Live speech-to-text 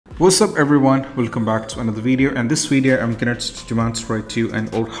What's up everyone, welcome back to another video, and this video I'm going to demonstrate to you and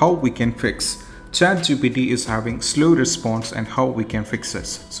how we can fix ChatGPT is having slow response and how we can fix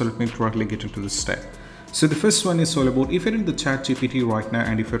this. So let me directly get into this step. So the first one is all about if you're in the ChatGPT right now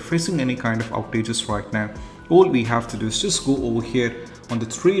and if you're facing any kind of outages right now, all we have to do is just go over here on the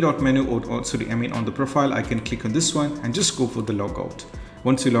three-dot menu or on the profile. I can click on this one and just go for the logout.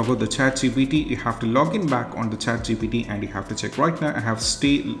 Once you log out the ChatGPT, you have to log in back on the ChatGPT and you have to check. Right now I have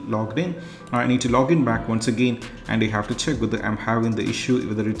stay logged in. Now I need to log in back once again and you have to check whether I'm having the issue,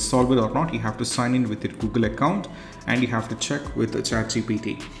 whether it's solved or not. You have to sign in with your Google account and you have to check with the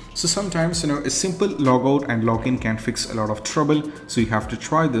ChatGPT. So sometimes a simple logout and login can fix a lot of trouble. So you have to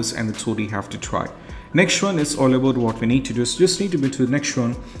try this, and that's what you have to try. Next one is all about what we need to do. Just need to be to the next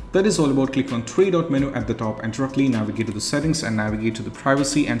one. That is all about click on three-dot menu at the top and directly navigate to the settings and navigate to the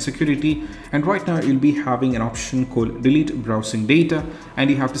privacy and security. And right now you'll be having an option called delete browsing data, and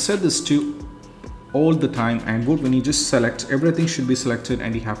you have to set this to all the time. And what when you just select, everything should be selected,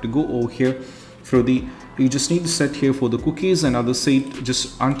 and you have to go over here for the, you just need to set here for the cookies and other site.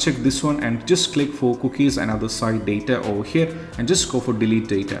 Just uncheck this one and just click for cookies and other site data over here and just go for delete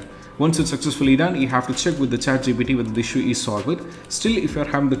data. Once it's successfully done, you have to check with the ChatGPT whether the issue is solved. Still, if you're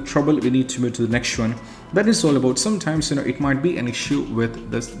having the trouble, we need to move to the next one. That is all about sometimes it might be an issue with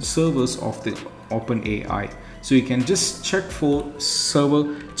the servers of the OpenAI. So you can just check for server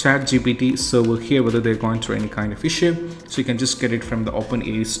ChatGPT server here whether they're going through any kind of issue. So you can just get it from the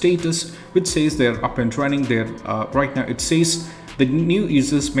OpenAI status, which says they're up and running. There right now it says the new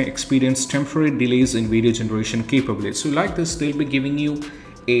users may experience temporary delays in video generation capability. So like this, they'll be giving you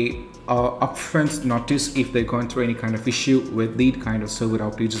a upfront notice if they're going through any kind of issue with the kind of server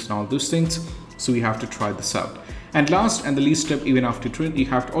outages and all those things. So you have to try this out. And last and the least step, even after training, you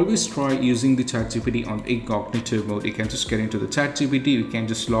have to always try using the ChatGPT on incognito mode. You can just get into the ChatGPT, you can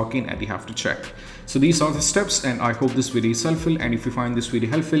just log in and you have to check. So these are the steps, and I hope this video is helpful. And if you find this video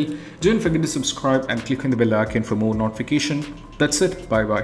helpful, don't forget to subscribe and click on the bell icon for more notification. That's it. Bye bye.